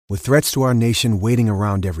With threats to our nation waiting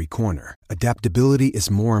around every corner, adaptability is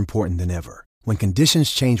more important than ever. When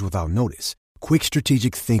conditions change without notice, quick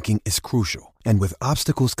strategic thinking is crucial. And with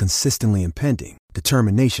obstacles consistently impending,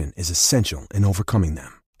 determination is essential in overcoming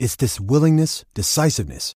them. It's this willingness,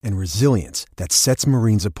 decisiveness, and resilience that sets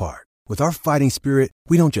Marines apart. With our fighting spirit,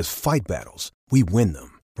 we don't just fight battles, we win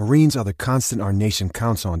them. Marines are the constant our nation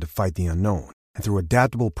counts on to fight the unknown. And through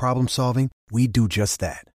adaptable problem solving, we do just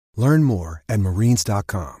that. Learn more at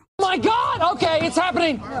marines.com. My God! Okay, it's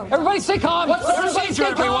happening. Everybody stay calm. What's the procedure,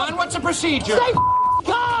 everyone? What's the procedure? Stay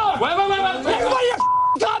calm! Wait. Everybody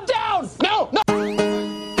calm down! No!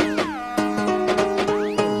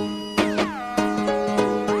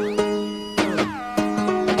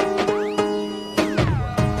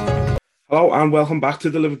 Hello and welcome back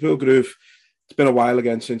to the Liverpool Groove. It's been a while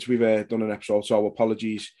again since we've done an episode, so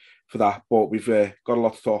apologies for that. But we've got a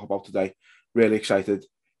lot to talk about today. Really excited.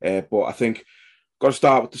 But I think got to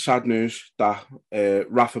start with the sad news that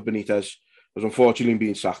Rafa Benitez was unfortunately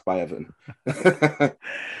being sacked by Everton.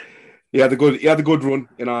 He had a good run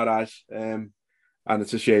in our eyes, and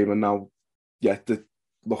it's a shame. And now, they're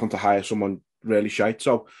looking to hire someone really shite.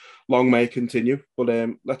 So long may it continue. But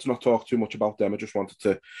let's not talk too much about them. I just wanted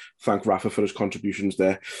to thank Rafa for his contributions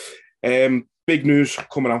there. Big news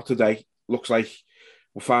coming out today. Looks like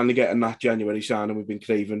we're finally getting that January signing we've been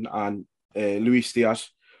craving, and Luis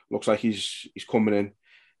Diaz looks like he's coming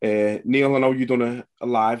in. Neil, I know you done a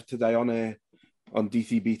live today on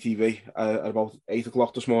DTB TV at about 8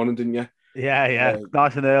 o'clock this morning, didn't you? Yeah,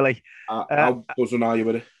 nice and early. How buzzing are you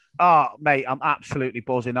with it? Oh, mate, I'm absolutely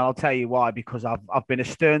buzzing. I'll tell you why, because I've been a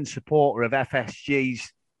stern supporter of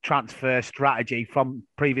FSG's transfer strategy from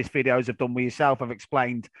previous videos I've done with yourself. I've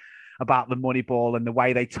explained about the money ball and the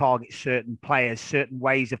way they target certain players, certain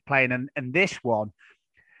ways of playing. And this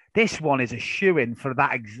one is a shoo-in for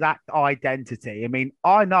that exact identity. I mean,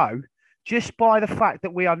 I know just by the fact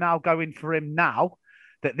that we are now going for him now,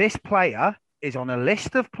 that this player is on a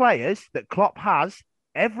list of players that Klopp has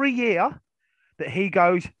every year that he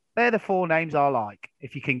goes, they're the 4 names I like.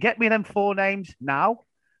 If you can get me them 4 names now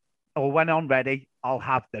or when I'm ready, I'll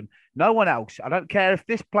have them. No one else. I don't care if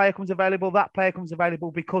this player comes available, that player comes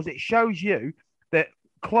available, because it shows you that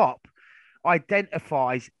Klopp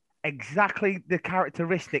identifies exactly the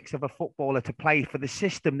characteristics of a footballer to play for the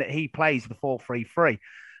system that he plays, the 4-3-3.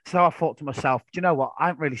 So I thought to myself, do you know what? I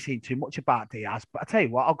haven't really seen too much about Diaz, but I tell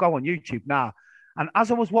you what, I'll go on YouTube now. And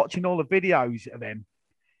as I was watching all the videos of him,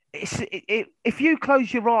 if you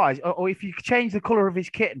close your eyes or if you change the colour of his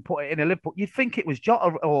kit and put it in a Liverpool, you'd think it was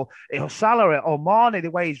Jota or Salah or Mane,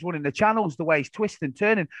 the way he's running the channels, the way he's twisting and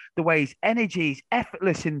turning, the way his energy is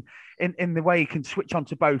effortless in the way he can switch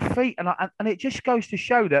onto both feet. And it just goes to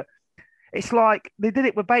show that it's like they did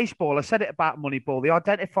it with baseball. I said it about Moneyball. They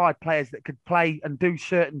identified players that could play and do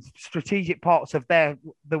certain strategic parts of the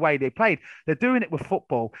way they played. They're doing it with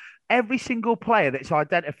football. Every single player that's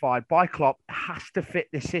identified by Klopp has to fit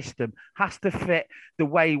the system, has to fit the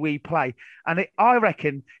way we play. And I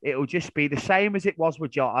reckon it'll just be the same as it was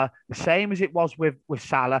with Jota, the same as it was with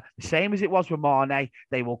Salah, the same as it was with Mane.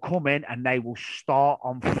 They will come in and they will start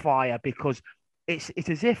on fire, because it's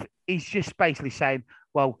as if he's just basically saying,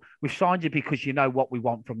 well, we've signed you because you know what we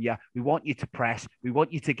want from you. We want you to press. We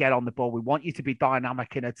want you to get on the ball. We want you to be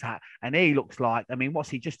dynamic in attack. And he looks like, I mean, what's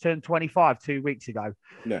he just turned 25 2 weeks ago?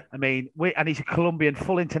 Yeah. I mean, and he's a Colombian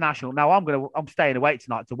full international. Now I'm staying awake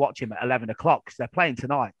tonight to watch him at 11 o'clock because they're playing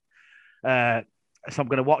tonight. So I'm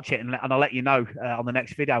going to watch it and I'll let you know on the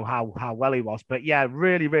next video how well he was. But yeah,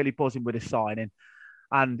 really, really buzzing with his signing.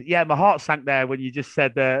 And yeah, my heart sank there when you just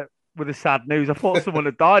said with the sad news. I thought someone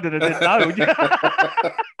had died and I didn't know.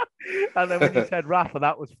 And then when you said Rafa,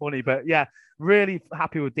 that was funny. But yeah, really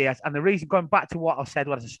happy with Diaz. And the reason, going back to what I said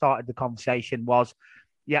when I started the conversation, was,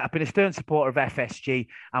 yeah, I've been a stern supporter of FSG,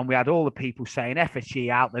 and we had all the people saying FSG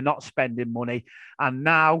out, they're not spending money. And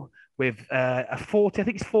now with I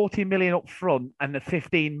think it's 40 million up front and the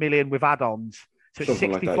 15 million with add-ons. So it's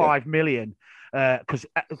 65 million. Because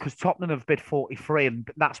Tottenham have bid 43 and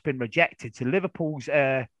that's been rejected. So Liverpool's,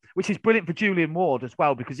 which is brilliant for Julian Ward as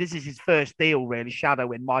well, because this is his first deal really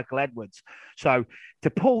shadowing Michael Edwards. So to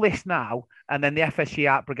pull this now, and then the FSG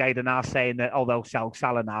out brigade are now saying that, they'll sell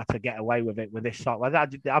Salah now to get away with it with this side. Well,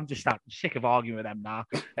 I'm just sick of arguing with them now.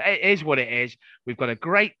 It is what it is. We've got a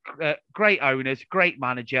great owners, great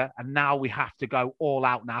manager, and now we have to go all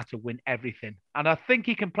out now to win everything. And I think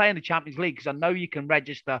he can play in the Champions League, because I know you can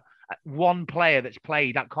register one player that's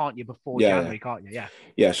played that, can't you, before January, can't you?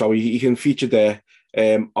 Yeah, so he can feature there.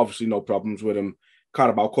 Obviously no problems with him.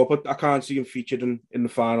 Carabao Cup, I can't see him featured in the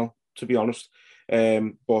final, to be honest.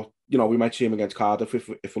 But, we might see him against Cardiff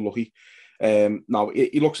if we're lucky. No,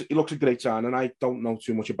 he looks a great signing. I don't know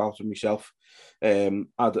too much about him myself. Had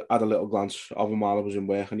a little glance of him while I was in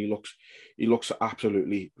work, and he looks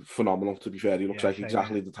absolutely phenomenal. To be fair, he looks like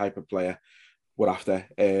exactly the type of player we're after.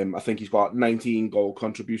 I think he's got 19 goal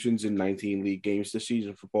contributions in 19 league games this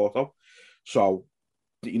season for Porto. So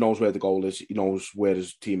he knows where the goal is. He knows where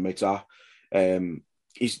his teammates are.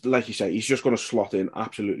 He's, like you say, he's just going to slot in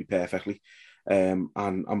absolutely perfectly. And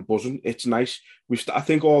I'm buzzing. It's nice. I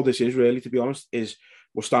think all this is really, to be honest, is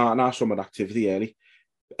we're starting our summer activity early.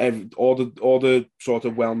 All the sort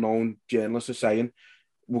of well-known journalists are saying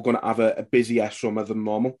we're going to have a busier summer than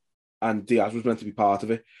normal, and Diaz was meant to be part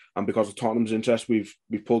of it. And because of Tottenham's interest, we've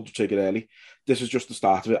pulled the trigger early. This is just the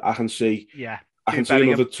start of it. I can see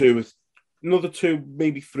another two,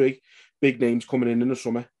 maybe three big names coming in the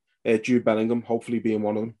summer. Jude Bellingham, hopefully being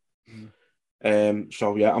one of them.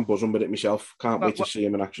 So yeah, I'm buzzing with it myself. Can't wait to see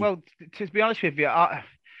him in action. Well, to be honest with you,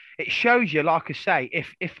 it shows you, like I say,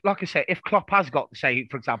 if Klopp has got, say,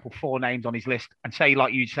 for example, 4 names on his list, and say,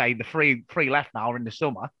 like you say, the three left now are in the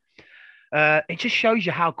summer, it just shows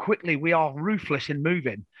you how quickly we are ruthless in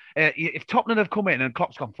moving. If Tottenham have come in and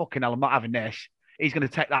Klopp's gone, fucking hell, I'm not having this. He's going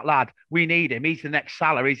to take that lad. We need him. He's the next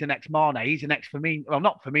Salah. He's the next Mane. He's the next Firmino. Well,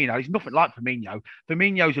 not Firmino. He's nothing like Firmino.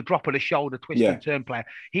 Firmino's a drop of the shoulder, twist and turn player.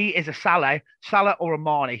 He is a Salah or a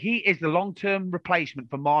Mane. He is the long-term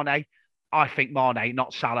replacement for Mane. I think Mane,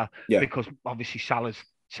 not Salah, because obviously Salah's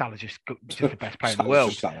just the best player in the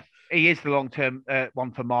world. He is the long-term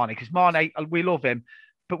one for Mane, because Mane, we love him,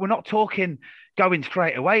 but we're not talking going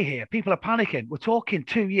straight away here. People are panicking. We're talking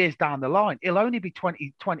 2 years down the line. He'll only be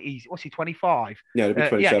 20, what's he, 25? Yeah, he'll be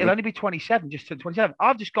 27. He'll only be 27, just turned 27.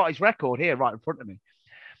 I've just got his record here right in front of me.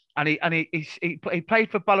 And he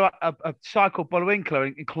played for a side called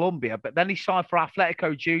Buluincla in Colombia, but then he signed for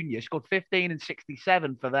Atletico Junior, scored 15 and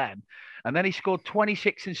 67 for them. And then he scored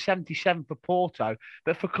 26 and 77 for Porto.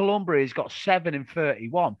 But for Colombia, he's got 7 and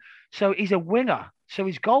 31. So he's a winger. So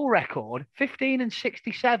his goal record, 15 and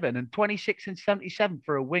 67 and 26 and 77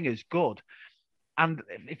 for a winger is good. And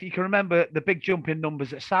if you can remember the big jump in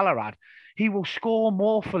numbers that Salah had, he will score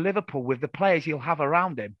more for Liverpool with the players he'll have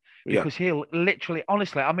around him. Because he'll literally,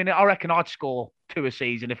 honestly, I mean, I reckon I'd score 2 a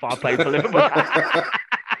season if I played for Liverpool.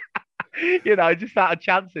 Just out of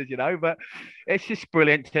chances, but it's just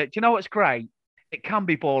brilliant. Do you know what's great? It can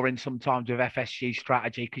be boring sometimes with FSG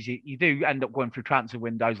strategy, because you do end up going through transfer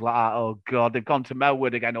windows like, oh, God, they've gone to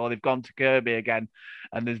Melwood again, or they've gone to Kirby again,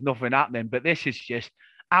 and there's nothing happening. But this is just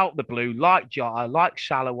out the blue, like Jota, like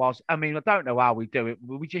Salah was. I mean, I don't know how we do it.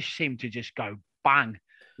 We just seem to just go bang.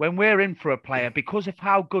 When we're in for a player, because of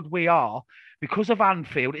how good we are, because of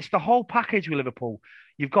Anfield, it's the whole package with Liverpool.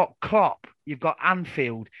 You've got Klopp, you've got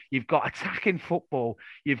Anfield, you've got attacking football,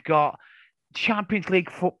 you've got Champions League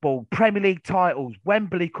football, Premier League titles,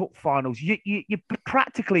 Wembley Cup finals. You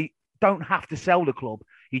practically don't have to sell the club.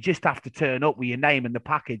 You just have to turn up with your name and the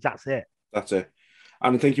package. That's it. That's it.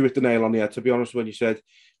 And I think you hit the nail on the head. To be honest, when you said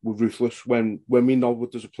we're ruthless, when we know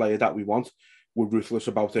there's a player that we want, we're ruthless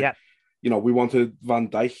about it. Yeah. We wanted Van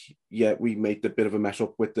Dijk, yet we made a bit of a mess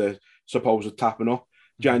up with the supposed tapping up.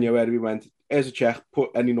 January, we went, here's a check,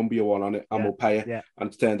 put any number you want on it, and we'll pay it. Yeah.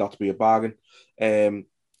 And it turned out to be a bargain.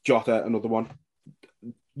 Jota, another one.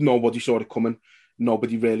 Nobody saw it coming.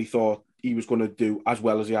 Nobody really thought he was going to do as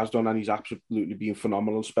well as he has done, and he's absolutely been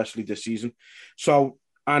phenomenal, especially this season. So,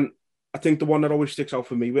 and I think the one that always sticks out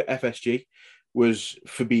for me with FSG was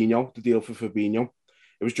Fabinho, the deal for Fabinho.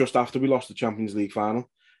 It was just after we lost the Champions League final,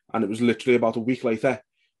 and it was literally about a week later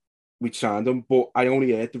we'd signed him, but I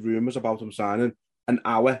only heard the rumours about him signing an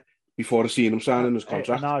hour before I seen him signing his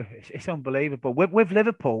contract. No, it's unbelievable. With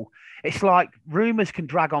Liverpool, it's like rumours can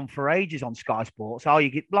drag on for ages on Sky Sports. Oh, you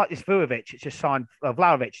get like this Vlahovic, it's just signed.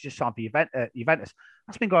 Vlahovic just signed for Juventus.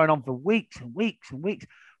 That's been going on for weeks and weeks and weeks.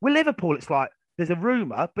 With Liverpool, it's like there's a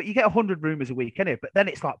rumour, but you get 100 rumours a week, innit? But then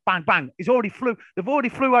it's like bang, bang. They've already flew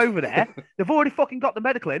over there. They've already fucking got the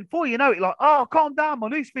medical in. Before you know it, like, oh, calm down, my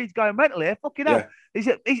news feed's going mental here. Fucking hell. He's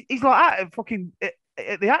like at fucking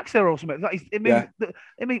at the AXA or something.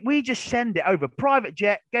 I mean, we just send it over private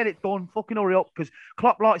jet, get it done, fucking hurry up, because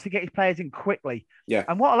Klopp likes to get his players in quickly. Yeah.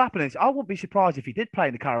 And what'll happen is, I wouldn't be surprised if he did play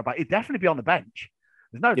in the Carabao. He'd definitely be on the bench.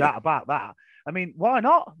 There's no doubt about that. I mean, why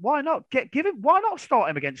not? Why not give him? Why not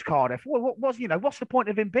start him against Cardiff? What's the point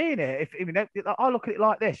of him being here? I look at it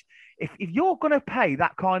like this: if you're going to pay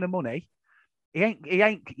that kind of money, he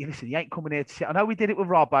ain't coming here to sit. I know we did it with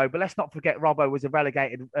Robbo, but let's not forget Robbo was a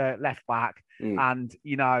relegated left back, and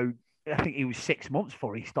I think he was 6 months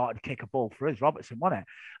before he started to kick a ball for us. Robertson, wasn't it?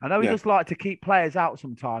 I know he does like to keep players out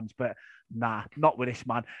sometimes, but nah, not with this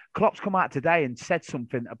man. Klopp's come out today and said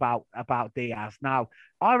something about Diaz. Now,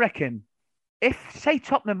 I reckon if, say,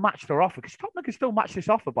 Tottenham match their offer, because Tottenham can still match this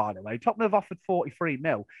offer, by the way. Tottenham have offered 43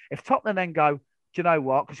 mil. If Tottenham then go, do you know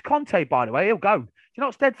what? Because Conte, by the way, he'll go. Do you know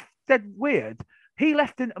what's dead weird? He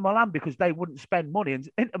left Inter Milan because they wouldn't spend money, and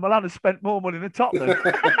Inter Milan has spent more money than Tottenham.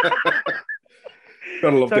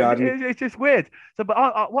 Gotta love the it's just weird. So,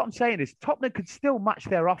 but what I'm saying is Tottenham could still match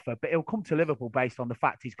their offer, but it'll come to Liverpool based on the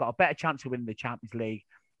fact he's got a better chance of winning the Champions League,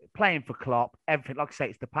 playing for Klopp, everything. Like I say,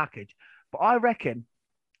 it's the package. But I reckon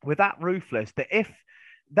with that ruthless, that if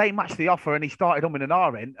they matched the offer and he started umming and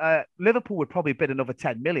ahhing, Liverpool would probably bid another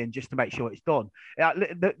 10 million just to make sure it's done.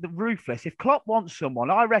 The ruthless, if Klopp wants someone,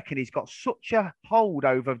 I reckon he's got such a hold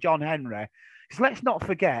over John Henry. Because let's not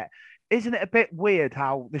forget, isn't it a bit weird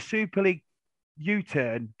how the Super League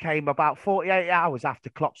U-turn came about 48 hours after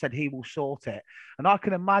Klopp said he will sort it? And I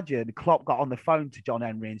can imagine Klopp got on the phone to John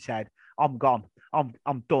Henry and said, I'm gone.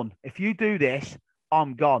 I'm done. If you do this,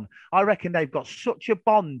 I'm gone. I reckon they've got such a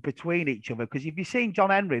bond between each other, because if you've seen John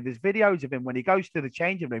Henry, there's videos of him when he goes to the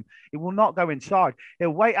changing room, he will not go inside.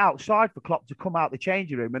 He'll wait outside for Klopp to come out the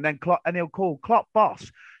changing room, and then he'll call Klopp boss.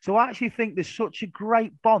 So I actually think there's such a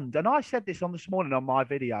great bond. And I said this on this morning on my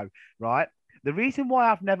video, right? The reason why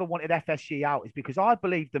I've never wanted FSG out is because I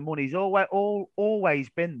believe the money's always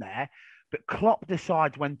been there. But Klopp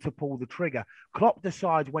decides when to pull the trigger. Klopp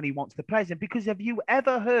decides when he wants the players in. Because have you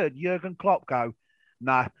ever heard Jurgen Klopp go,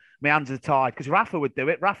 nah, my hands are tied? Because Rafa would do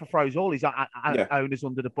it. Rafa throws all his owners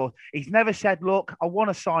under the bus. He's never said, look, I want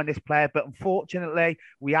to sign this player, but unfortunately,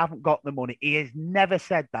 we haven't got the money. He has never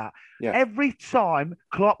said that. Yeah. Every time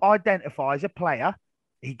Klopp identifies a player,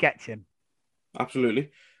 he gets him.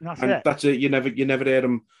 Absolutely. That's it. You never heard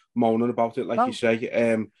him moaning about it, like you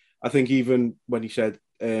say. I think even when he said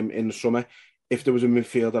in the summer, if there was a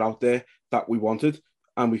midfielder out there that we wanted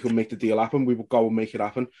and we could make the deal happen, we would go and make it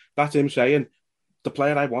happen. That's him saying, the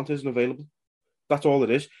player I want isn't available. That's all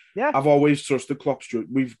it is. Yeah. I've always trusted Klopp's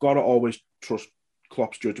judgment. We've got to always trust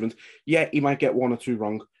Klopp's judgment. Yeah, he might get one or two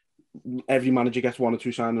wrong. Every manager gets one or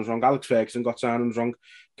two signings wrong. Alex Ferguson got signings wrong.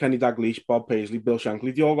 Kenny Dalglish, Bob Paisley, Bill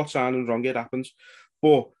Shankly, they all got signings wrong. It happens.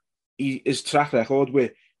 But his track record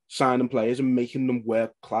with signing players and making them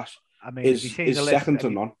world class is second to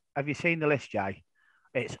none. Have you seen the list, Jay?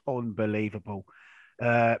 It's unbelievable.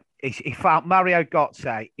 He found Mario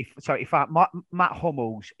Götze. He found Matt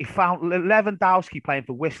Hummels. He found Lewandowski playing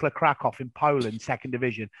for Wisla Krakow in Poland, second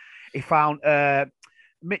division. He found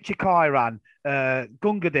Mkhitaryan,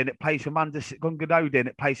 Gungadin at plays for Gungadodin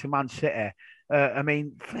at plays for Man City.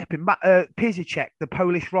 Flipping Pizicek, the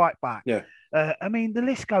Polish right back. Yeah. The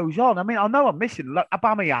list goes on. I know I'm missing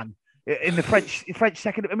Aubameyang in the French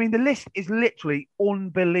second. The list is literally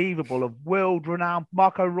unbelievable of world renowned.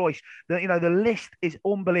 Marco Reus. The list is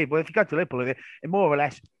unbelievable. If you go to Liverpool, and more or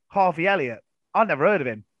less Harvey Elliott, I never heard of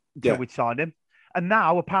him until we'd signed him. And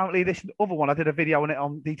now apparently this other one, I did a video on it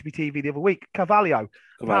on DTB TV the other week. Carvalho,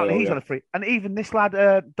 apparently he's on a free, and even this lad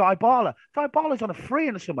Dybala's on a free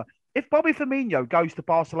in the summer. If Bobby Firmino goes to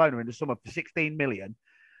Barcelona in the summer for 16 million,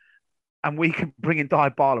 and we can bring in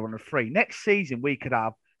Dybala on a free, next season we could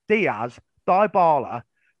have Diaz, Dybala,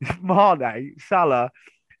 Mane, Salah,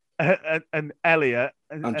 and Elliott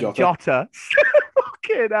and Jota.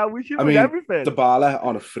 Fucking hell, we should win everything. Dybala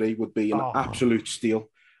on a free would be an absolute steal.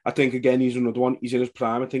 I think, again, he's another one. He's in his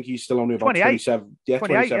prime. I think he's still only about 27. Yeah,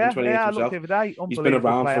 28 himself. I looked the other day. He's been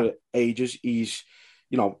around for ages. He's,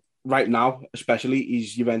 right now, especially,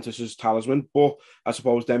 he's Juventus's talisman. But I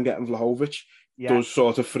suppose them getting Vlahovic does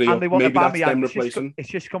sort of free up. Maybe that's them replacing. It's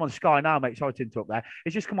just come on Sky now, mate. Sorry to interrupt there.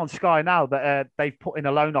 It's just come on Sky now that they've put in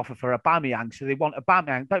a loan offer for Aubameyang. So they want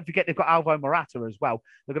Aubameyang. Don't forget they've got Alvaro Morata as well.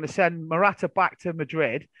 They're going to send Morata back to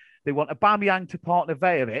Madrid. They want Aubameyang to partner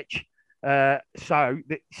Vejovic. So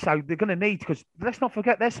they're going to need, because let's not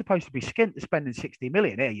forget they're supposed to be skint to spending 60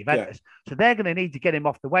 million here, Juventus. Yeah. So they're going to need to get him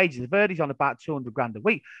off the wages. Verdi's on about 200 grand a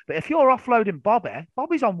week. But if you're offloading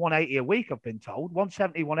Bobby's on 180 a week, I've been told,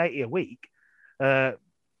 170, 180 a week. So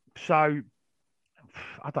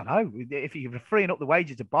I don't know if you're freeing up the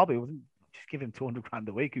wages of Bobby, just give him 200 grand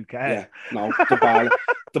a week. Who cares? Yeah, no,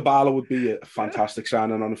 Dybala would be a fantastic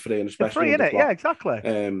signing on a free, and especially free, yeah,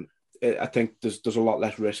 exactly. I think there's a lot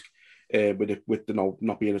less risk. With the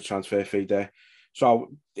not being a transfer fee there.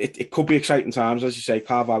 So it could be exciting times, as you say.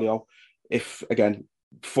 Carvalho, if again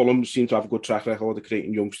Fulham seem to have a good track record of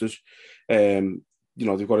creating youngsters, they've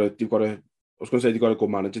got a I was going to say they've got a good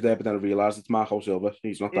manager there, but then I realised it's Marco Silva.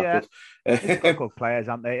 He's not that good. They've got good players,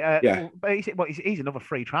 haven't they? Yeah. But he's another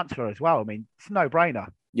free transfer as well. It's a no-brainer.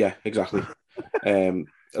 Yeah, exactly. We've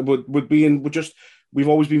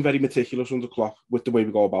always been very meticulous under Klopp with the way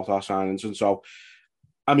we go about our signings, and so,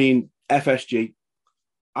 FSG,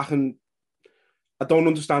 I I don't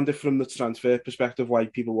understand it from the transfer perspective why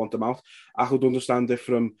people want them out. I could understand it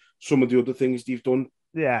from some of the other things they've done.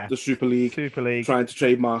 Yeah, the Super League, trying to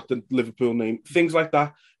trademark the Liverpool name, things like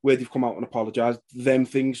that, where they've come out and apologised. Them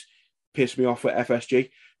things piss me off with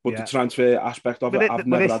FSG. But the transfer aspect of it, I've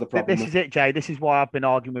never had a problem with. This is it, Jay. This is why I've been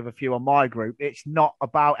arguing with a few on my group. It's not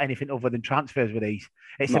about anything other than transfers with these.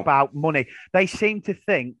 It's about money. They seem to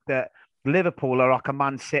think that Liverpool are like a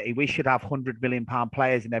Man City. We should have £100 million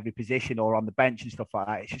players in every position or on the bench and stuff like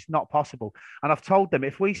that. It's just not possible. And I've told them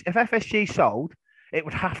if FSG sold, it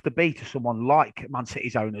would have to be to someone like Man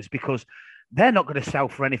City's owners, because they're not going to sell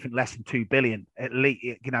for anything less than 2 billion. At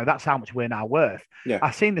least, that's how much we're now worth. Yeah.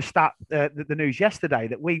 I seen the stat, the news yesterday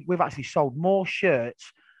that we've actually sold more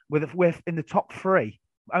shirts with in the top three.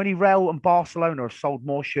 Only Real and Barcelona have sold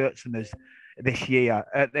more shirts than us this year,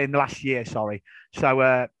 in the last year. Sorry.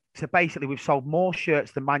 So basically, we've sold more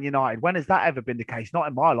shirts than Man United. When has that ever been the case? Not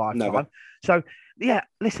in my lifetime. Never. So, yeah,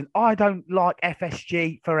 listen, I don't like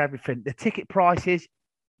FSG for everything. The ticket prices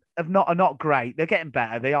are not great. They're getting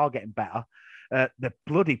better. They are getting better. The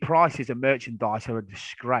bloody prices of merchandise are a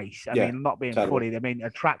disgrace. I mean, not being funny. I mean, a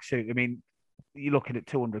tracksuit. I mean, you're looking at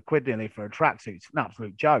 200 quid nearly for a tracksuit. It's an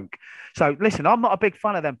absolute joke. So, listen, I'm not a big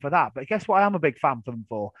fan of them for that. But guess what I am a big fan for them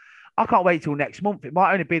for? I can't wait till next month. It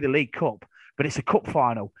might only be the League Cup, but it's a cup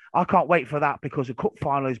final. I can't wait for that because a cup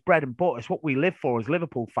final is bread and butter. It's what we live for as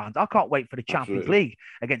Liverpool fans. I can't wait for the Champions League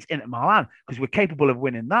against Inter Milan because we're capable of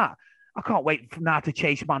winning that. I can't wait for now to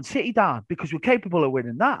chase Man City down because we're capable of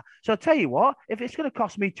winning that. So I'll tell you what, if it's going to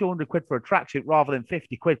cost me 200 quid for a tracksuit rather than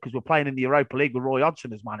 50 quid because we're playing in the Europa League with Roy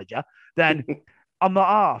Hodgson as manager, then I'm not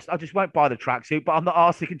asked. I just won't buy the tracksuit, but I'm not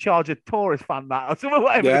asked. You can charge a tourist fan that or something,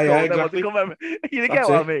 whatever. Exactly. You get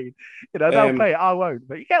what I mean? They'll pay it. I won't.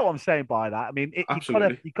 But you get what I'm saying by that. I mean,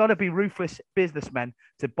 you've got to be ruthless businessmen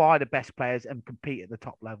to buy the best players and compete at the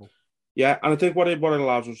top level. Yeah, and I think what it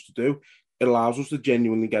allows us to do, it allows us to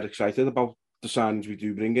genuinely get excited about the signings we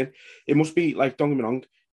do bring in. It must be, like, don't get me wrong,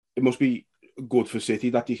 it must be good for City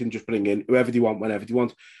that they can just bring in whoever they want, whenever they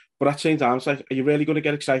want. But at the same time, it's like, are you really going to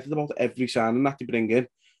get excited about every signing that they bring in?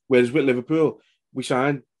 Whereas with Liverpool, we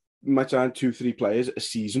might sign 2-3 players a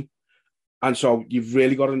season. And so you've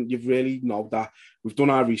really know that we've done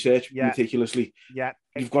our research meticulously. Yeah.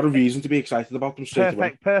 You've got a reason to be excited about them straight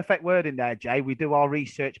away. Perfect word in there, Jay. We do our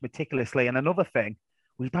research meticulously. And another thing,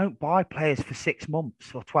 we don't buy players for 6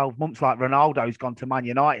 months or 12 months like Ronaldo's gone to Man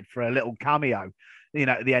United for a little cameo,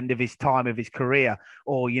 at the end of his time of his career,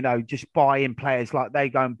 or, just buying players like they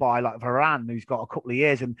go and buy like Varane, who's got a couple of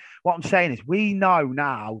years. And what I'm saying is we know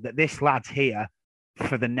now that this lad's here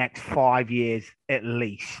for the next 5 years at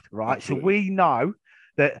least, right? Absolutely. So we know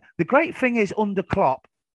that the great thing is under Klopp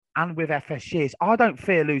and with FSG is I don't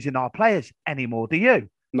fear losing our players anymore. Do you?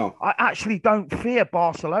 No. I actually don't fear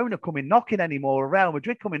Barcelona coming knocking anymore, or Real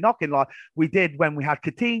Madrid coming knocking like we did when we had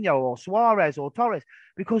Coutinho or Suarez or Torres,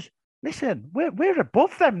 because listen, we're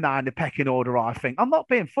above them now in the pecking order, I think. I'm not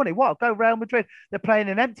being funny. What? Go Real Madrid. They're playing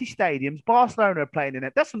in empty stadiums. Barcelona are playing in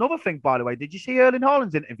it. That's another thing, by the way. Did you see Erling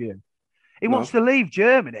Haaland's interview? He wants to leave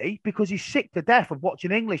Germany because he's sick to death of watching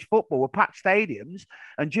English football with packed stadiums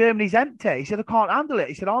and Germany's empty. He said, I can't handle it.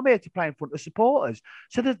 He said, I'm here to play in front of supporters.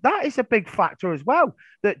 So that is a big factor as well,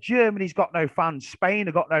 that Germany's got no fans, Spain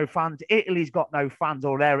have got no fans, Italy's got no fans,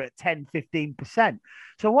 or they're at 10, 15%.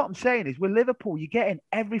 So what I'm saying is with Liverpool, you're getting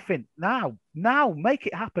everything now. Now, make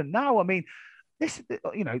it happen now. I mean, this,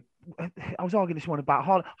 I was arguing this one about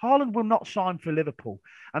Haaland. Haaland will not sign for Liverpool.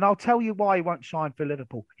 And I'll tell you why he won't sign for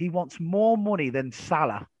Liverpool. He wants more money than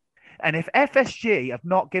Salah. And if FSG have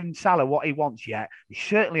not given Salah what he wants yet, they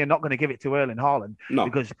certainly are not going to give it to Erling Haaland. No.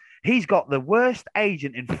 Because he's got the worst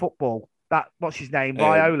agent in football. What's his name?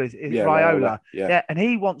 Raiola. Yeah. And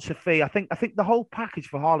he wants a fee. I think the whole package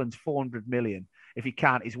for Haaland's 400 million. If he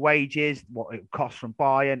can't, his wages, what it costs from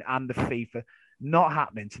Bayern, and the fee for... Not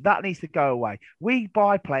happening. So that needs to go away. We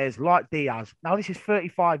buy players like Diaz. Now, this is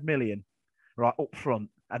 35 million, right, up front.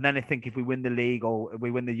 And then I think if we win the league or we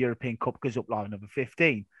win the European Cup, goes up like another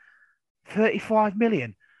 15. 35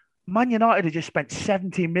 million. Man United have just spent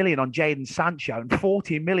 70 million on Jadon Sancho and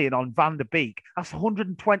 40 million on Van der Beek. That's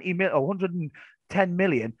 120 million or 110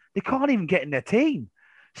 million. They can't even get in their team.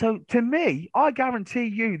 So to me, I guarantee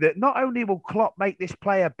you that not only will Klopp make this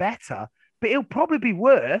player better, but he'll probably be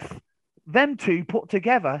worth them two put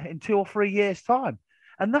together in 2 or 3 years' time.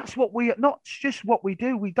 And that's what not just what we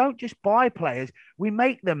do. We don't just buy players. We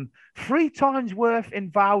make them 3 times worth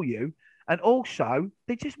in value. And also,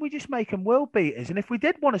 we just make them world beaters. And if we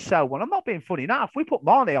did want to sell one, I'm not being funny now. If we put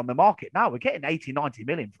Mane on the market now, we're getting 80, 90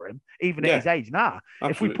 million for him, even at his age now.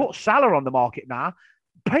 Absolutely. If we put Salah on the market now,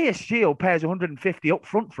 PSG will pay us 150 up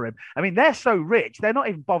front for him. I mean, they're so rich, they're not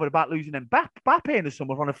even bothered about losing Mbappe in the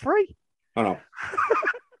summer on a free. I know.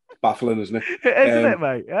 Baffling, isn't it? Isn't it,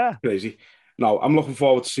 mate? Yeah. Crazy. No, I'm looking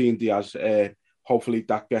forward to seeing Diaz. Hopefully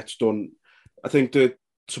that gets done. I think they're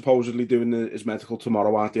supposedly doing his medical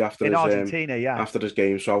tomorrow, aren't they? After in his, Argentina, after this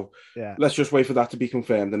game. So yeah, let's just wait for that to be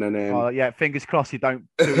confirmed. And then, yeah, fingers crossed you don't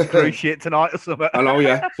do his cruise shit tonight or something. I know,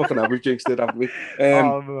 yeah. Fucking hell, we've jinxed it, haven't we?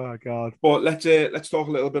 Oh my God. But let's talk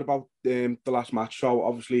a little bit about the last match. So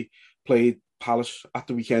obviously played Palace at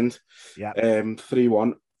the weekend. Yeah.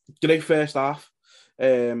 3-1. Great first half.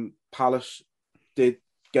 Palace did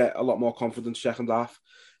get a lot more confidence second half.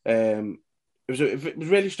 It was a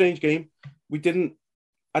really strange game.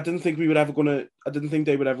 I didn't think they were ever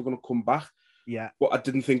gonna come back. Yeah. But I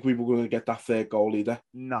didn't think we were going to get that third goal either.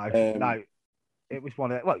 No. It was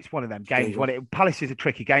it's one of them games. Palace is a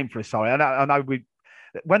tricky game for us. Sorry, I know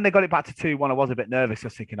when they got it back to 2-1, I was a bit nervous. I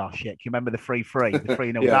was thinking, oh shit, can you remember the 3-3, the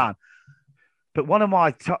 3-0 down? But one of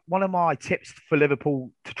my tips for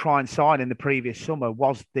Liverpool to try and sign in the previous summer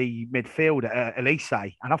was the midfielder Elise,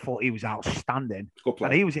 and I thought he was outstanding.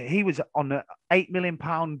 And he was on an £8 million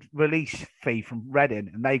release fee from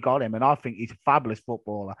Reading, and they got him. And I think he's a fabulous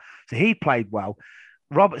footballer. So he played well.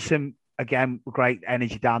 Robertson again, great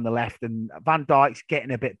energy down the left, and Van Dijk's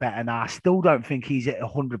getting a bit better now. I still don't think he's at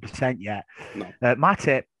 100% yet. No.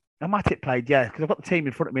 Matip played, because I've got the team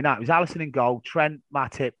in front of me now. It was Alisson in goal, Trent,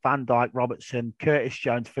 Matip, Van Dijk, Robertson, Curtis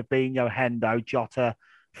Jones, Fabinho, Hendo, Jota,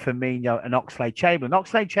 Firmino, and Oxlade-Chamberlain.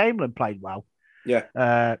 Oxlade-Chamberlain played well.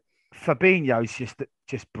 Yeah. Fabinho's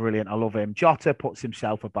just brilliant. I love him. Jota puts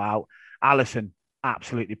himself about. Alisson,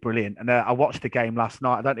 absolutely brilliant. And I watched the game last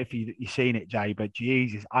night. I don't know if you've seen it, Jay, but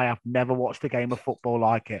Jesus, I have never watched a game of football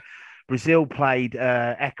like it. Brazil played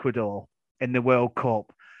Ecuador in the World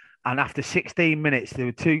Cup. And after 16 minutes, there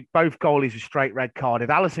were both goalies were straight red carded.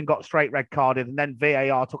 Alisson got straight red carded, and then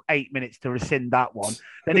VAR took 8 minutes to rescind that one.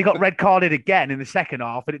 Then he got red carded again in the second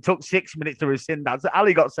half, and it took 6 minutes to rescind that. So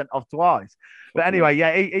Ali got sent off twice. But anyway,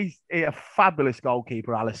 he's a fabulous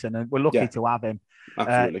goalkeeper, Alisson, and we're lucky to have him.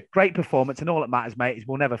 Absolutely. Great performance, and all that matters, mate, is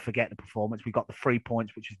we'll never forget the performance. We got the 3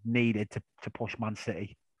 points, which was needed to push Man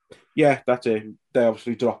City. Yeah, that's it. They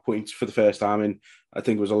obviously dropped points for the first time in, I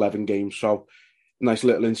think it was 11 games. So nice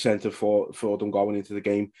little incentive for them going into the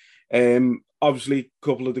game. Obviously, a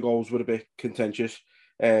couple of the goals were a bit contentious.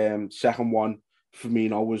 Second one,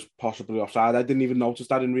 Firmino was possibly offside. I didn't even notice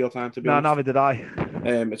that in real time, to be honest. No, neither did I.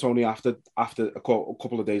 It's only after a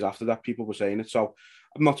couple of days after that people were saying it. So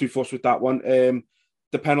I'm not too fussed with that one.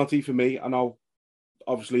 The penalty for me, I know,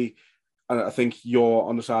 obviously, and I think you're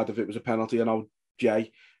on the side of it was a penalty. I know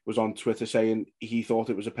Jay was on Twitter saying he thought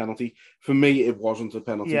it was a penalty. For me, it wasn't a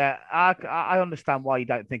penalty. Yeah, I understand why you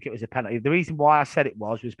don't think it was a penalty. The reason why I said it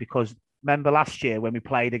was because remember last year when we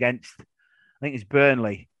played against, I think it's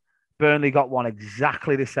Burnley. Burnley got one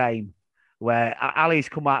exactly the same, where Ali's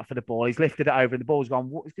come out for the ball, he's lifted it over, and the ball's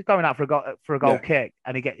going out for a goal kick,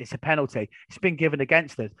 and it's a penalty. It's been given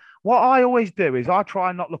against us. What I always do is I try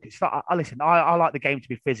and not look at stuff. Listen, I like the game to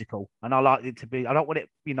be physical, and I like it to be. I don't want it,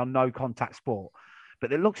 no contact sport.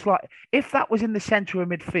 But it looks like if that was in the centre of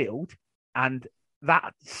midfield and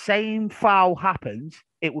that same foul happens,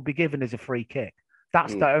 it would be given as a free kick.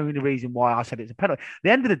 That's the only reason why I said it's a penalty. At the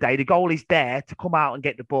end of the day, the goalie's there to come out and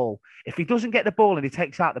get the ball. If he doesn't get the ball and he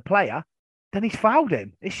takes out the player, then he's fouled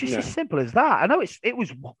him. It's just as simple as that. I know it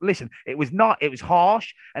was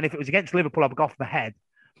harsh. And if it was against Liverpool, I'd have gone off my head.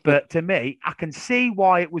 But to me, I can see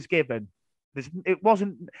why it was given. It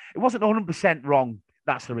wasn't 100% wrong.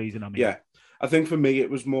 That's the reason. Yeah. I think for me,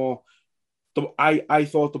 it was more. I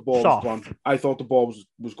thought the ball was gone. I thought the ball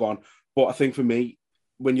was gone. But I think for me,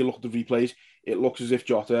 when you look at the replays, it looks as if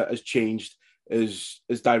Jota has changed his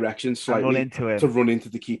direction slightly to run into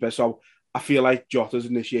the keeper. So I feel like Jota's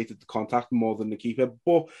initiated the contact more than the keeper.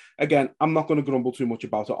 But again, I'm not going to grumble too much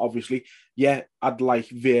about it. Obviously, yeah, I'd like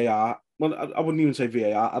VAR. Well, I wouldn't even say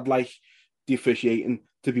VAR. I'd like the officiating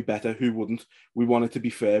to be better. Who wouldn't? We want it to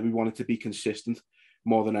be fair. We want it to be consistent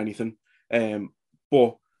more than anything.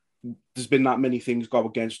 But there's been that many things go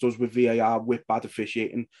against us with VAR, with bad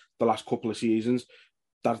officiating the last couple of seasons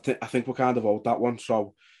that I think we're kind of owed that one.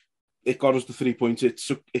 So it got us the 3 points. It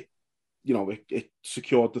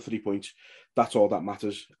secured the 3 points. That's all that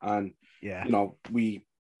matters. And we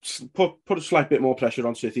put a slight bit more pressure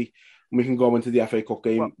on City, and we can go into the FA Cup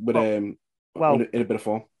game in a bit of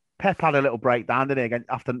form. Pep had a little breakdown, didn't he, again,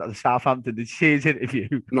 after the Southampton? Did you see his interview?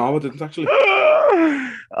 No, I didn't actually.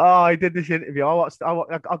 I did this interview. I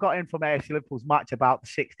got in from AFC Liverpool's match about the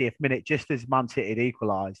 60th minute, just as Man City had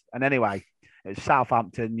equalised. And anyway, it was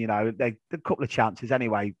Southampton. They had a couple of chances.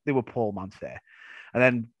 Anyway, they were poor, Man City. And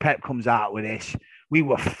then Pep comes out with this. We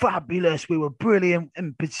were fabulous. We were brilliant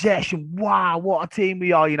in possession. Wow, what a team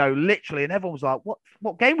we are, literally. And everyone was like,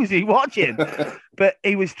 what game was he watching? But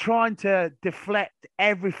he was trying to deflect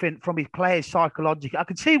everything from his players psychologically. I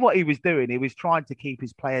could see what he was doing. He was trying to keep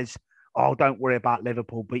his players, don't worry about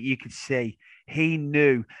Liverpool. But you could see he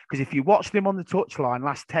knew, because if you watched him on the touchline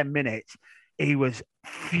last 10 minutes, he was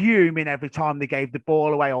fuming every time they gave the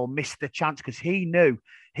ball away or missed the chance, because he knew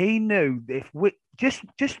if we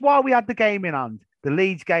just while we had the game in hand, the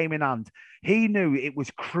Leeds game in hand, he knew it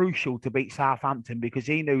was crucial to beat Southampton, because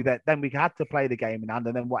he knew that then we had to play the game in hand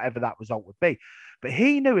and then whatever that result would be. But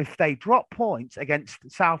he knew if they dropped points against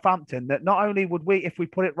Southampton, that not only would we, if we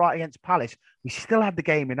put it right against Palace, we still had the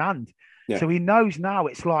game in hand. Yeah. So he knows now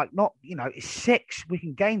it's like it's 6. We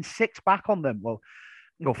can gain 6 back on them. Well,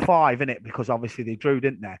 5, innit? Because obviously they drew,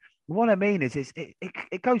 didn't they? What I mean is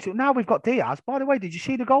it goes to, now we've got Diaz. By the way, did you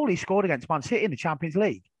see the goal he scored against Man City in the Champions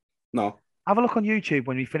League? No. Have a look on YouTube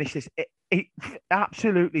when we finish this. He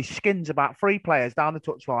absolutely skins about 3 players down the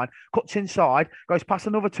touchline, cuts inside, goes past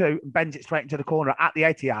another 2 and bends it straight into the corner at the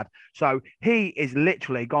Etihad. So he is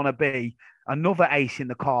literally going to be another ace in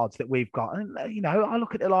the cards that we've got. And, I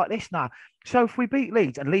look at it like this now. So if we beat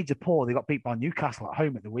Leeds, and Leeds are poor, they got beat by Newcastle at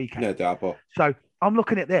home at the weekend. Yeah, they are poor. So I'm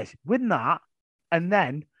looking at this, win that, and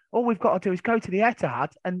then all we've got to do is go to the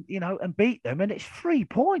Etihad and, and beat them, and it's 3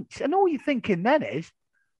 points. And all you're thinking then is,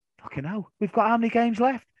 fucking hell, we've got how many games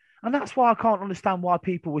left? And that's why I can't understand why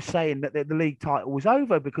people were saying that the league title was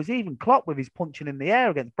over, because even Klopp, with his punching in the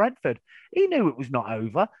air against Brentford, he knew it was not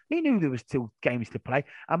over. He knew there was still games to play.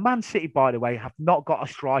 And Man City, by the way, have not got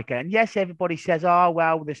a striker. And yes, everybody says,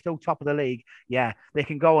 they're still top of the league. Yeah, they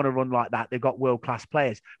can go on a run like that. They've got world-class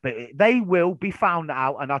players. But they will be found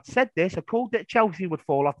out. And I'd said this, I called that Chelsea would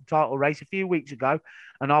fall off the title race a few weeks ago.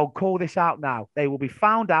 And I'll call this out now. They will be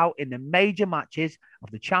found out in the major matches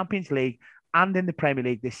of the Champions League and in the Premier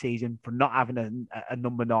League this season for not having a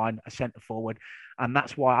number 9, a centre forward. And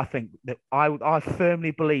that's why I think that I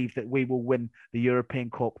firmly believe that we will win the European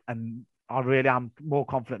Cup. And I really am more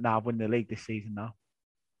confident now of winning the league this season now.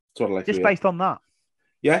 Totally. Just based on that.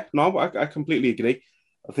 Yeah, no, I completely agree.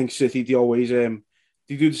 I think City, they always, they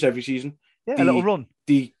do this every season. Yeah, a little run.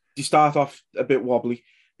 They start off a bit wobbly.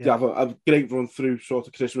 They have a great run through sort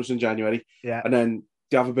of Christmas and January. Yeah. And then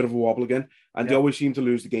they have a bit of a wobble again. And they always seem to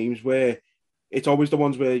lose the games where it's always the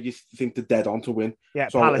ones where you think they're dead on to win. Yeah,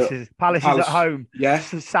 so, Palace is at home. Yeah.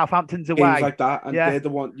 Southampton's away. Games like that. And they're the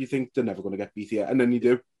one you think they're never going to get beat here. And then you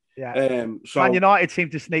do. Yeah. Man United seem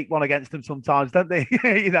to sneak one against them sometimes, don't they?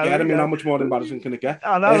 How much more embarrassing can it get?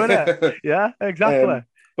 I know, innit? Yeah, exactly.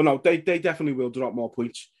 But no, they definitely will drop more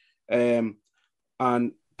points. And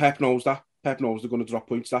Pep knows that. Pep knows they're going to drop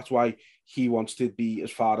points. That's why he wants to be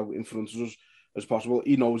as far in front of us as possible.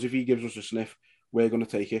 He knows if he gives us a sniff, we're going to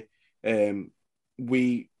take it.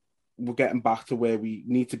 We're getting back to where we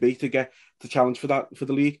need to be to get the challenge for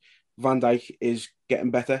the league. Van Dijk is getting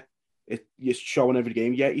better. He's showing every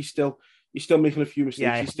game. Yeah, he's still making a few mistakes.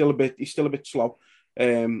 Yeah. He's still a bit slow.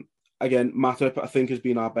 Again, Matip, I think, has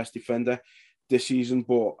been our best defender this season,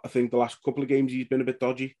 but I think the last couple of games he's been a bit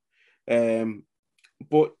dodgy.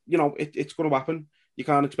 But it's going to happen. You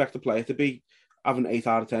can't expect a player to be having 8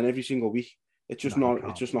 out of 10 every single week. It's just not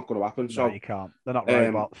going to happen. No, you can't. They're not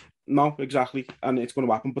robots. No, exactly. And it's going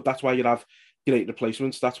to happen. But that's why you have great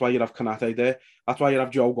replacements. That's why you have Kanate there. That's why you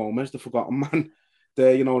have Joe Gomez, the forgotten man,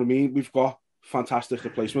 there. You know what I mean? We've got fantastic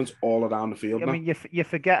replacements all around the field. I mean, you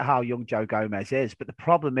forget how young Joe Gomez is, but the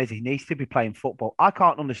problem is he needs to be playing football. I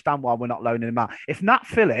can't understand why we're not loaning him out. If Nat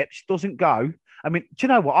Phillips doesn't go, I mean, do you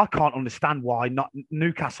know what? I can't understand why not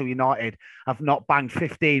Newcastle United have not banged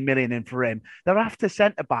 15 million in for him. They're after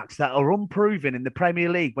centre-backs that are unproven in the Premier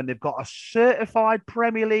League when they've got a certified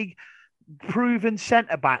Premier League proven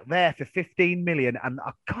centre-back there for 15 million. And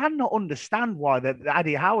I cannot understand why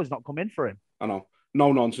Eddie Howe's not come in for him. I know.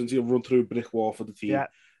 No nonsense. He'll run through a brick wall for the team. Yeah.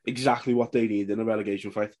 Exactly what they need in a relegation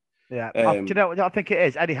fight. Yeah, do you know what I think it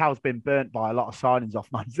is? Eddie Howe's been burnt by a lot of signings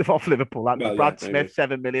off Liverpool. Like Brad Smith,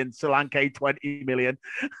 7 million, Solanke, 20 million.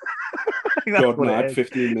 Jordan Ibe,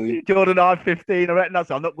 15 million. Jordan Ibe, 15. I reckon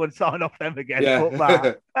I'm not going to sign off them again.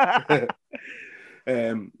 Yeah.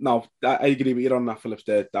 No, I agree with you on that, Phillips.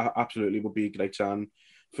 There, that absolutely would be a great sign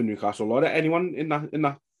for Newcastle or anyone in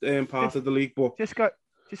that part of the league. But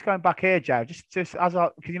just going back here, Joe, just because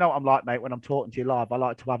you know what I'm like, mate, when I'm talking to you live, I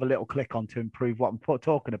like to have a little click on to improve what I'm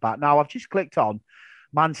talking about. Now, I've just clicked on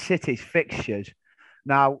Man City's fixtures.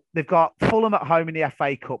 Now, they've got Fulham at home in the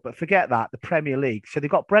FA Cup, but forget that, the Premier League. So they've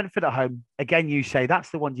got Brentford at home. Again, you say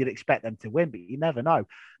that's the one you'd expect them to win, but you never know.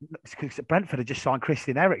 Because Brentford have just signed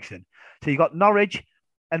Christian Eriksen. So you've got Norwich,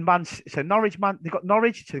 and so Norwich, they've got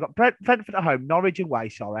Norwich, so they've got Brentford at home, Norwich away,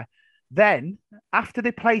 sorry. Then, after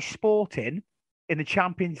they play Sporting in the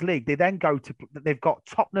Champions League, they've got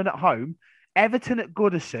Tottenham at home, Everton at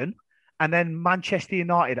Goodison, and then Manchester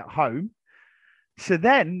United at home. So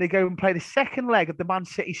then they go and play the second leg of the Man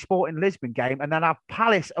City Sporting Lisbon game, and then have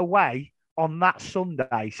Palace away on that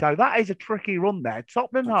Sunday. So that is a tricky run there.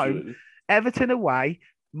 Tottenham home, Everton away,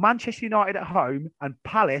 Manchester United at home, and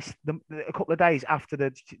Palace a couple of days after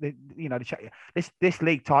this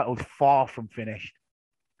league title is far from finished.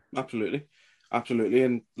 Absolutely.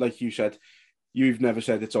 And like you said, you've never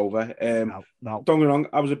said it's over. No. Don't get me wrong,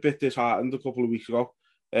 I was a bit disheartened a couple of weeks ago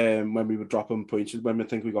when we were dropping points. When I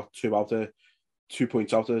think we got 2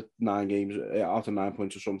 points out of 9 games, out of 9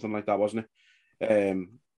 points or something like that, wasn't it?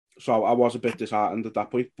 So I was a bit disheartened at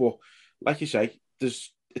that point. But like you say,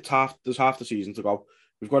 there's half the season to go.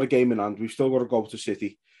 We've got a game in hand. We've still got to go to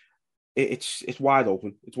City. It's wide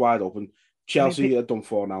open. It's wide open. Chelsea are done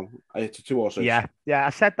for now. It's a 2-6. Yeah. I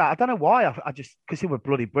said that. I don't know why. I just because they were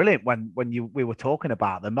bloody brilliant when we were talking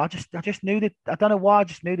about them. I just knew that. I don't know why. I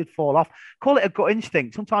just knew they'd fall off. Call it a gut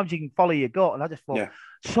instinct. Sometimes you can follow your gut, and I just thought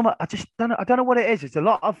I just don't know. I don't know what it is. It's a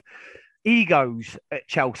lot of egos at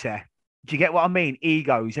Chelsea. Do you get what I mean?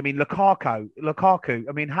 Egos. I mean, Lukaku.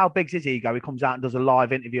 I mean, how big's his ego? He comes out and does a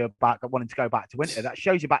live interview about wanting to go back to Inter. That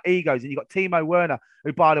shows you about egos. And you've got Timo Werner,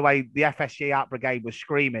 who, by the way, the FSG out brigade was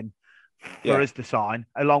screaming for us to sign,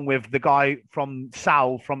 along with the guy from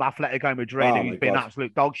Sal from Atletico Madrid, who's been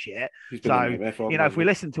absolute dog shit. So, if we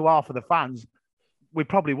listen to half of the fans, we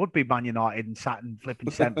probably would be Man United and sat and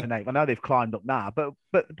flipping 7th and 8th. I know they've climbed up now, but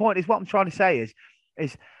the point is, what I'm trying to say is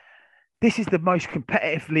this is the most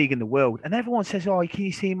competitive league in the world. And everyone says, oh, can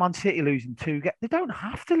you see Man City losing 2 games? They don't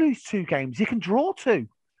have to lose 2 games. They can draw 2.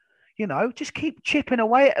 Just keep chipping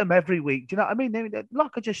away at them every week. Do you know what I mean?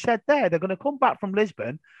 Like I just said there, they're going to come back from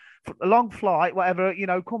Lisbon, a long flight, whatever,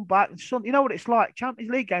 come back. And you know what it's like?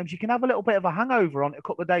 Champions League games, you can have a little bit of a hangover on it a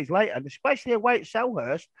couple of days later, and especially away at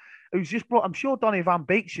Selhurst, who's just brought, I'm sure Donny van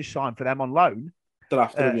Beek's just signed for them on loan. They're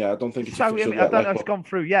after him, yeah. I don't think it's I don't know if it's gone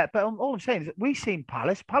through yet, but all I'm saying is that we've seen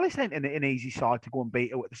Palace. Palace ain't an easy side to go and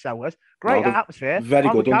beat at the Selhurst. Great atmosphere. Very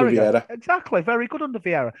good under Vieira. Exactly, very good under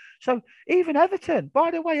Vieira. So even Everton,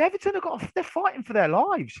 by the way, Everton they're fighting for their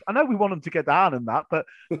lives. I know we want them to get down in that, but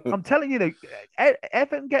I'm telling you,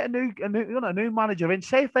 Everton get a new manager in.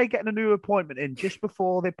 Say if they get a new appointment in just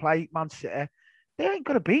before they play Man City, they ain't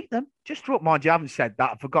going to beat them. Just to mind you, I haven't said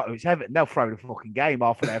that. I forgot it's Everton. They'll throw the fucking game.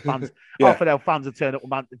 Half of their fans, half of their fans will turn up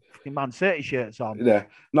with Man City shirts on. Yeah.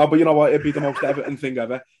 No, but you know what? It'd be the most Everton thing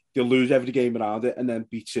ever. They'll lose every game around it and then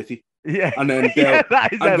beat City. Yeah. And then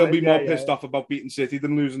they'll be more pissed off about beating City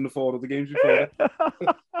than losing the 4 other games before it. Do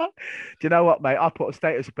you know what, mate? I put a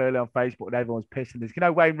status up early on Facebook and everyone's pissing this.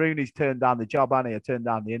 Wayne Rooney's turned down the job, hasn't he? Turned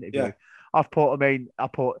down the interview.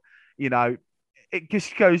 Yeah. It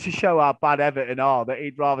just goes to show how bad Everton are, that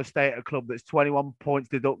he'd rather stay at a club that's 21 points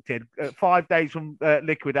deducted, 5 days from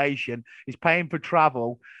liquidation, he's paying for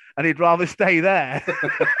travel, and he'd rather stay there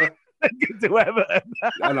than get to Everton.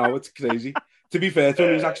 I know, it's crazy. To be fair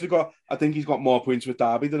to him, I think he's got more points with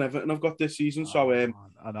Derby than Everton have got this season. So I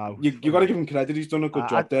know. You got to give him credit. He's done a good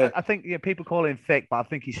job there. I think people call him thick, but I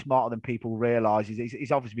think he's smarter than people realise.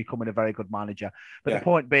 He's obviously becoming a very good manager. But the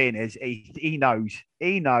point being is he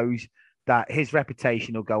knows that his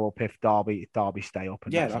reputation will go up if Derby stay up.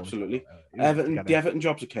 And absolutely. The Everton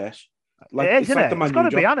job's a curse. It is, isn't it? It's got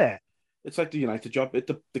to be on it. It's like the United job.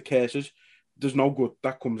 The curses. There's no good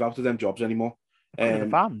that comes out of them jobs anymore.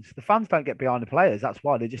 The fans don't get behind the players. That's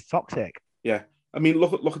why they're just toxic. Yeah, I mean,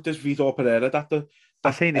 look at this Vitor Pereira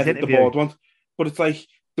I've seen his interview. The board one, but it's like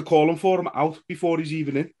they're calling for him out before he's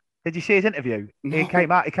even in. Did you see his interview? No. He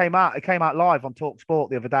came out live on Talk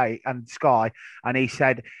Sport the other day and Sky, and he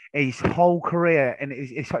said his whole career, and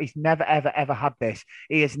he's never ever had this.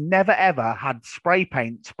 He has never ever had spray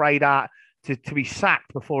paint sprayed out to be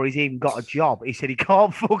sacked before he's even got a job. He said he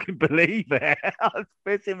can't fucking believe it. I was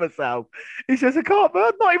pissing myself. He says, I've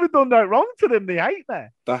not even done no wrong to them. They hate me.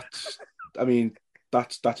 That's a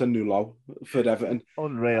new low for Everton.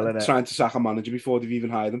 Unreal, isn't it? Trying to sack a manager before they've even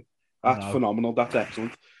hired him. That's phenomenal. That's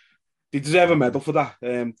excellent. They deserve a medal for that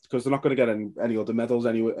because they're not going to get any other medals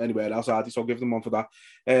anywhere else, are they? So I'll give them one for that.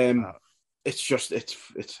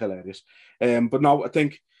 It's hilarious. But no, I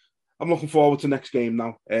think I'm looking forward to next game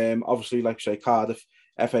now. Obviously, like I say, Cardiff,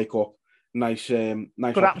 FA Cup, nice good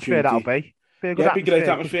atmosphere that'll be. Be great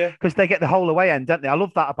atmosphere because they get the whole away end, don't they? I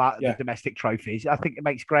love that about the domestic trophies. I think it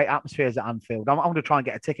makes great atmospheres at Anfield. I'm going to try and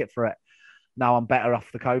get a ticket for it. Now I'm better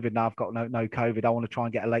off the COVID. Now I've got no COVID. I want to try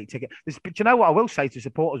and get a late ticket. But you know what I will say to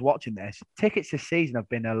supporters watching this? Tickets this season have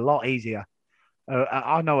been a lot easier.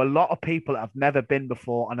 I know a lot of people that have never been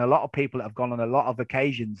before, and a lot of people that have gone on a lot of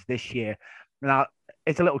occasions this year. Now,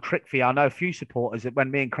 it's a little trick for you. I know a few supporters that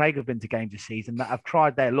when me and Craig have been to games this season that have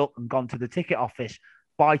tried their luck and gone to the ticket office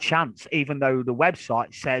by chance, even though the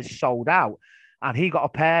website says sold out. And he got a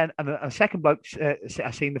pair, and a second bloke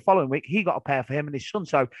I seen the following week, he got a pair for him and his son.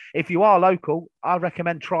 So if you are local, I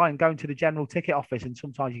recommend trying going to the general ticket office, and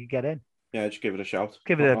sometimes you can get in. Yeah, just give it a shout.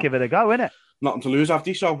 Give it a go, innit? Nothing to lose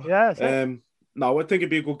after. So yeah. No, I think it'd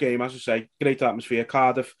be a good game, as I say. Great atmosphere.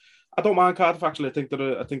 Cardiff. I don't mind Cardiff actually. I think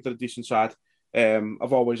they're a decent side.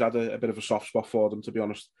 I've always had a bit of a soft spot for them, to be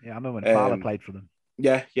honest. Yeah, I remember when Fowler played for them.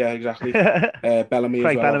 Yeah, exactly. Bellamy,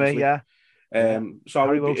 Craig as well, Bellamy, obviously. So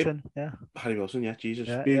Harry Wilson, yeah, Jesus.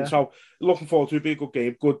 Yeah. So looking forward to it. Be a good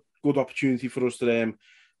game, good opportunity for us to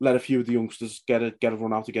let a few of the youngsters get a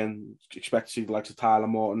run out again. Expect to see the likes of Tyler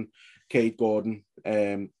Morton, Cade Gordon,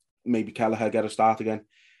 maybe Kelleher get a start again.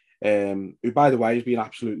 Who, by the way, has been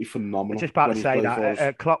absolutely phenomenal. Just about to say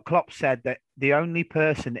that Klopp said that the only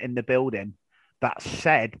person in the building that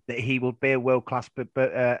said that he would be a world class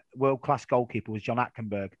goalkeeper was John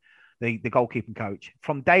Atkenberg, the goalkeeping coach.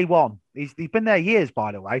 From day one, he's been there years,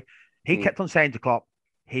 by the way. He kept on saying to Klopp,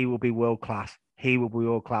 he will be world class. He will be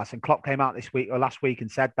world class. And Klopp came out this week or last week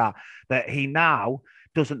and said that he now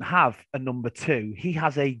doesn't have a number 2. He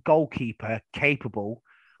has a goalkeeper capable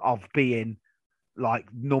of being like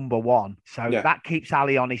number 1. So that keeps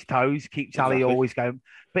Ali on his toes, keeps Ali always going.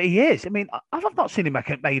 But he is. I mean, I've not seen him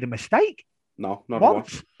made a mistake. No, not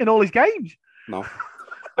once in all his games. No.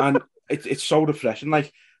 And it's so refreshing.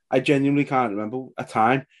 Like, I genuinely can't remember a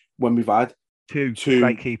time when we've had two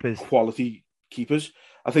great keepers, quality keepers.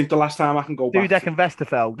 I think the last time I can go back. Dudek and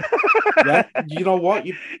Westerveld. Yeah, you know what?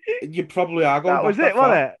 You probably are going. That was it,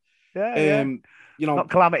 wasn't it? Yeah. You know,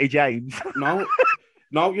 not Calamity James. No,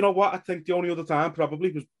 you know what? I think the only other time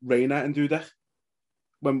probably was Reina and Dudek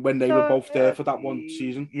when they were both there for that one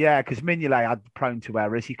season. Yeah, because Mignolet had prone to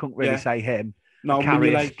errors. You couldn't really say him. No,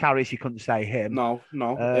 Karius, you couldn't say him. No.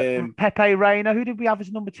 Pepe Reina. Who did we have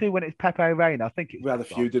as number 2 when it was Pepe Reina? I think we had a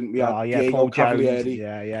few, didn't we? Diego Paul Cavalieri.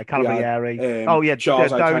 Jones. Cavalieri.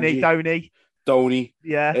 Charles Donny.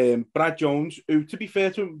 Yeah. Brad Jones, who, to be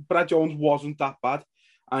fair to him, Brad Jones wasn't that bad,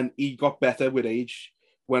 and he got better with age.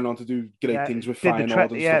 Went on to do great things with Feyenoord and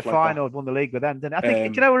stuff like that. Feyenoord won the league with them, didn't I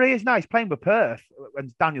think, do you know where he is now? He's playing with Perth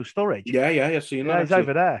and Daniel Sturridge. Yeah, I've seen that. Yeah, he's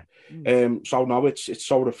over there. So no, it's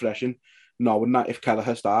so refreshing knowing that if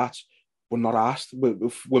Kelleher starts, we're not asked.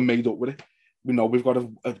 We're made up with it. We know we've got a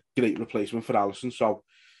great replacement for Alisson. So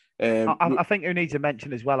I think who needs a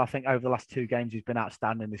mention as well, I think over the last 2 games he's been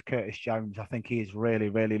outstanding, is Curtis Jones. I think he is really,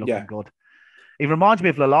 really looking good. He reminds me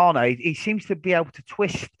of Lallana. He seems to be able to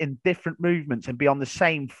twist in different movements and be on the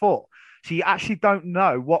same foot. So you actually don't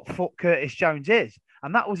know what foot Curtis Jones is.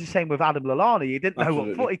 And that was the same with Adam Lallana. You didn't know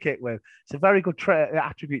what foot he kicked with. It's a very good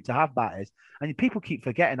attribute to have, that is. And people keep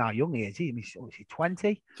forgetting how young he is. Is he 20?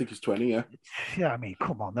 I think he's 20, yeah. Yeah, I mean,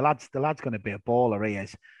 come on. The lad's going to be a baller, he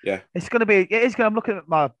is. Yeah. I'm looking at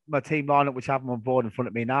my team lineup, which I have on board in front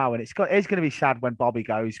of me now, and it's going to be sad when Bobby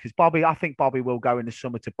goes, because I think Bobby will go in the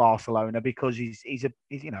summer to Barcelona, because he's a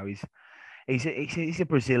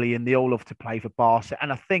Brazilian. They all love to play for Barca.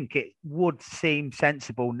 And I think it would seem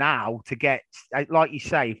sensible now to get, like you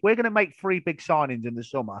say, if we're going to make 3 big signings in the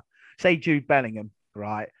summer, say Jude Bellingham,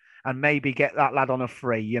 right? And maybe get that lad on a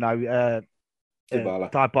free,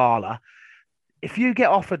 Dybala. If you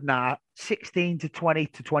get offered now 16 to 20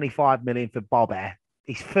 to 25 million for Bobby,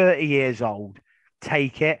 he's 30 years old.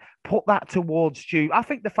 Take it, put that towards Jude. I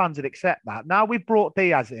think the fans would accept that. Now we've brought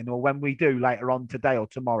Diaz in, or when we do later on today or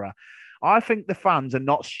tomorrow, I think the fans are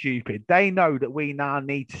not stupid. They know that we now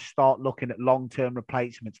need to start looking at long-term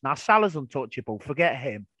replacements. Now, Salah's untouchable. Forget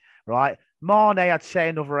him, right? Mane, I'd say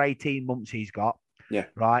another 18 months he's got. Yeah.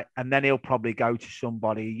 Right. And then he'll probably go to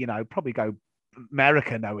somebody, probably go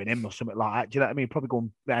America knowing him or something like that. Do you know what I mean? Probably go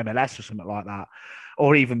on MLS or something like that.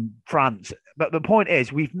 Or even France. But the point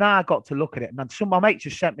is, we've now got to look at it. And my mate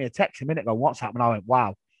just sent me a text a minute ago, what's happened? I went,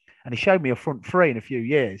 wow. And he showed me a front 3 in a few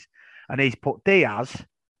years. And he's put Diaz,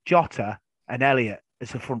 Jota, and Elliott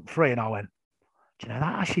as a front 3. And I went, do you know,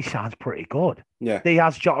 that actually sounds pretty good. Yeah.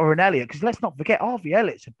 Diaz, Jota, and Elliott. Because let's not forget, Harvey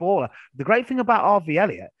Elliott's a baller. The great thing about Harvey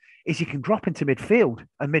Elliott is he can drop into midfield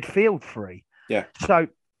and midfield 3. Yeah. So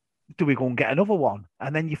do we go and get another one?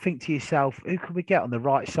 And then you think to yourself, who can we get on the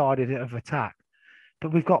right side of attack?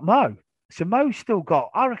 But we've got Mo. So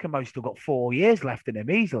I reckon Mo's still got 4 years left in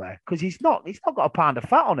him easily, because he's not got a pound of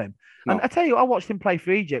fat on him. No. And I tell you, I watched him play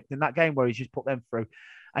for Egypt in that game where he's just put them through,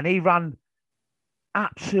 and he ran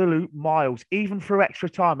absolute miles, even through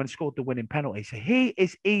extra time, and scored the winning penalty. So he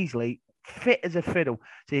is easily fit as a fiddle.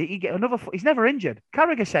 So you get another. He's never injured.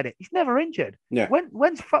 Carragher said it. He's never injured. Yeah.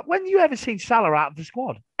 When you ever seen Salah out of the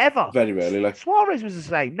squad? Ever? Very rarely. Like Suarez was the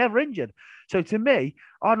same, never injured. So to me,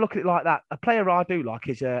 I'd look at it like that. A player I do like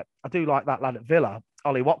is I do like that lad at Villa,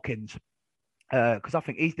 Ollie Watkins, because I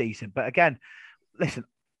think he's decent. But again, listen,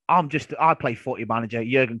 I play footy manager.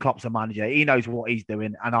 Jurgen Klopp's a manager. He knows what he's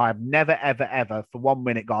doing, and I have never, ever, ever for 1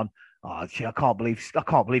 minute gone, oh, shit, I can't believe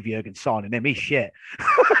Jurgen's signing him. He's shit.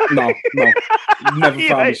 No. Never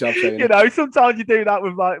found myself saying you know, sometimes you do that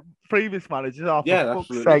with like previous managers. Oh, yeah,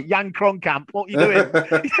 absolutely. Jan Kronkamp, what are you doing?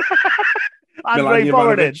 Andre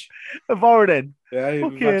Vorodin. Yeah,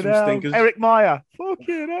 we've had some stinkers. Eric Meyer.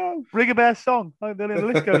 Fucking hell. Rigobert Song. The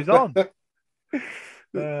list goes on.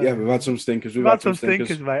 Yeah, we've had some stinkers. We've had some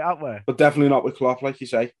stinkers, mate, haven't we? But definitely not with Klopp, like you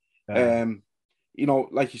say. Yeah. You know,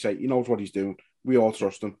 like you say, he knows what he's doing. We all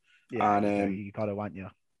trust him. Yeah, and you gotta want you.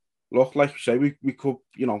 Look, like you say, we could,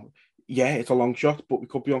 you know, yeah, it's a long shot, but we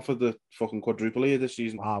could be on for the fucking quadruple here this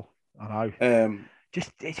season. Wow, I know.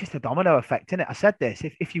 It's just a domino effect, isn't it? I said this.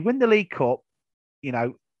 If you win the League Cup, you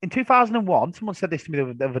know, in 2001, someone said this to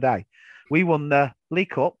me the other day. We won the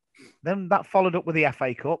League Cup, then that followed up with the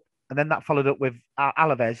FA Cup, and then that followed up with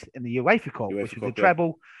Alaves in the UEFA Cup, which was the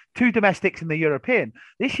treble, 2 domestics in the European.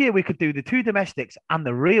 This year we could do the 2 domestics and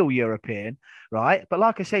the real European, right? But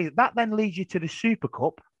like I say, that then leads you to the Super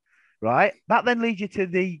Cup, right? That then leads you to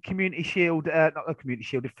the Community Shield, not the Community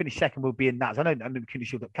Shield. If finish second will be in that. I know the Community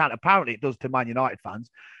Shield can't. Apparently, it does to Man United fans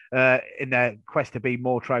in their quest to be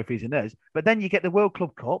more trophies than us. But then you get the World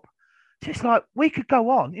Club Cup. So it's like we could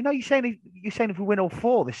go on. You know, you're saying if we win all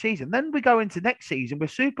 4 this season, then we go into next season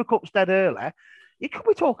with Super Cups dead early. You could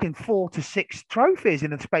be talking 4 to 6 trophies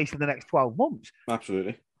in the space of the next 12 months.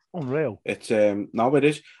 Absolutely. Unreal. It's no, it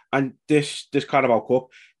is. And this Carabao Cup,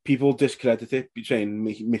 people discredit it, saying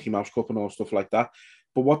Mickey Mouse Cup and all stuff like that.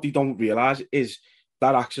 But what they don't realise is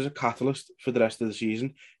that acts as a catalyst for the rest of the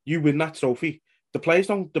season. You win that trophy. The players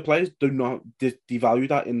do not devalue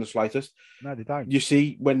that in the slightest. No, they don't. You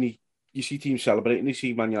see you see teams celebrating. You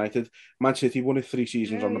see Man United, Man City won it 3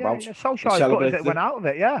 seasons on the bounce. Yeah. Solskjaer went out of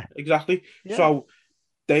it. Yeah, exactly. Yeah. So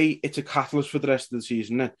it's a catalyst for the rest of the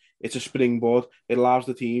season. Then it's a springboard. It allows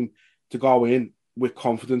the team to go in with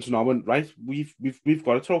confidence, knowing right, we've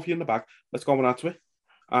got a trophy in the bag. Let's go on out to it.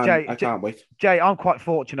 And I can't wait. Jay, I'm quite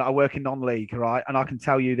fortunate. I work in non-league, right? And I can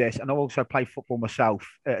tell you this, and I also play football myself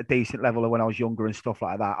at a decent level when I was younger and stuff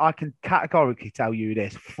like that. I can categorically tell you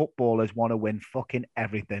this: footballers want to win fucking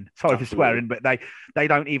everything. Sorry for swearing, but they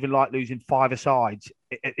don't even like losing 5-a-sides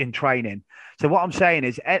in training. So what I'm saying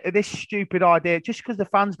is, this stupid idea, just because the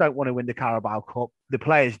fans don't want to win the Carabao Cup, the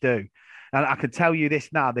players do. And I can tell you this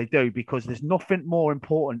now, they do, because there's nothing more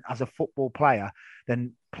important as a football player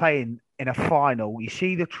than playing in a final. You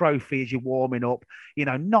see the trophy as you're warming up,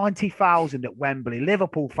 90,000 at Wembley,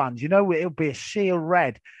 Liverpool fans, it'll be a sea of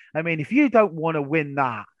red. I mean, if you don't want to win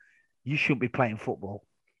that, you shouldn't be playing football.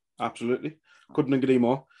 Absolutely. Couldn't agree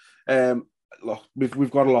more. Look,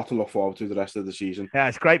 we've got a lot to look forward to the rest of the season. Yeah,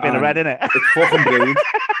 it's great being a red, isn't it? It's fucking brilliant.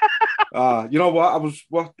 You know what?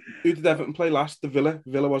 Who did Everton play last? The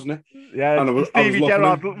Villa, wasn't it? Yeah, and Stevie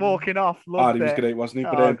Gerrard walking off. He was great, wasn't he?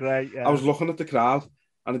 But great. Yeah. I was looking at the crowd,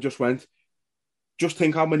 and I just went, just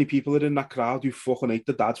think how many people are in that crowd who fucking hate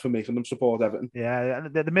the dads for making them support Everton. Yeah,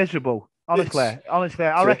 they're miserable. Honestly,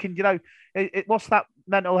 I reckon, what's that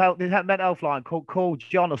mental health line called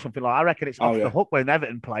John or something like that? I reckon it's off the hook when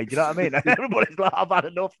Everton played. You know what I mean? Everybody's like, I've had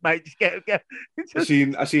enough, mate. Just get.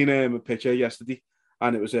 I seen a picture yesterday,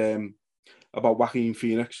 and it was about Joaquin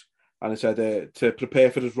Phoenix, and it said to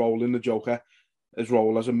prepare for his role in the Joker, his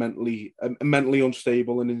role as a mentally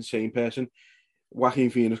unstable and insane person. Joaquin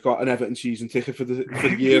Phoenix got an Everton season ticket for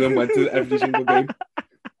the year and went to every single game.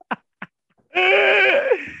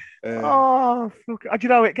 Fuck.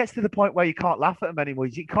 It gets to the point where you can't laugh at them anymore.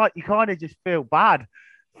 You kind of just feel bad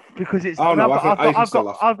because it's. Oh no,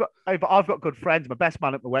 I've got good friends. My best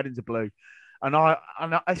man at my wedding's a blue. And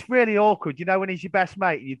it's really awkward, when he's your best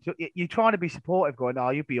mate. You're trying to be supportive, going, "Oh,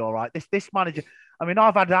 you'll be all right." This manager. I mean,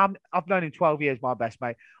 I've known him 12 years, my best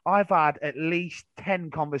mate. I've had at least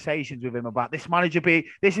 10 conversations with him about this manager.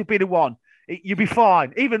 This would be the one. You'll be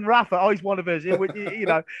fine. Even Rafa, he's one of us.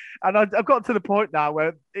 And I've got to the point now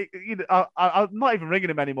where I'm not even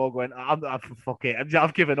ringing him anymore. Going, fuck it,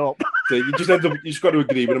 I've given up. So you just got to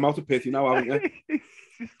agree with him out of pity now, haven't you?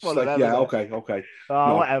 Okay.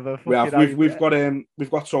 No, whatever.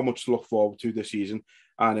 We've got so much to look forward to this season,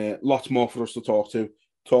 and lots more for us to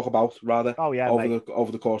talk about rather. Oh yeah,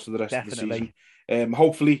 over the course of the rest of the season.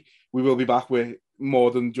 Hopefully, we will be back with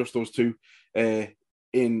more than just those two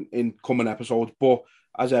in coming episodes. But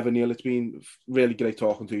as ever, Neil, it's been really great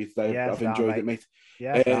talking to you today. Yeah, I've enjoyed it, mate.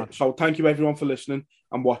 Yeah, so thank you everyone for listening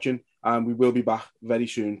and watching, and we will be back very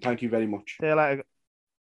soon. Thank you very much. See you later.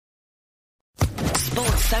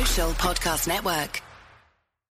 Sports Social Podcast Network.